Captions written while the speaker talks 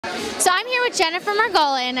So I'm here with Jennifer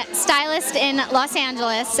Margolin, stylist in Los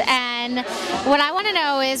Angeles, and what I want to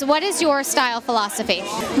know is, what is your style philosophy?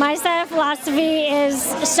 My style philosophy is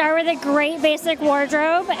start with a great basic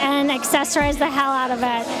wardrobe and accessorize the hell out of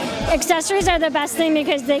it. Accessories are the best thing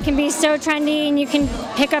because they can be so trendy and you can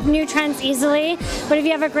pick up new trends easily, but if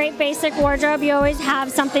you have a great basic wardrobe, you always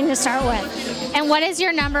have something to start with. And what is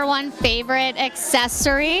your #1 favorite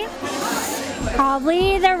accessory?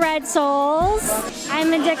 Probably the red soles.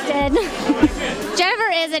 I'm addicted.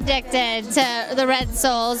 Jennifer is addicted to the red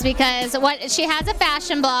soles because she has a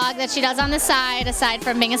fashion blog that she does on the side, aside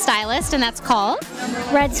from being a stylist, and that's called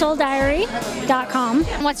redsolediary.com.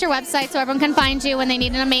 What's your website so everyone can find you when they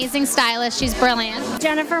need an amazing stylist? She's brilliant.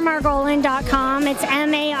 JenniferMargolin.com. It's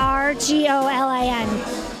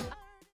Margolin.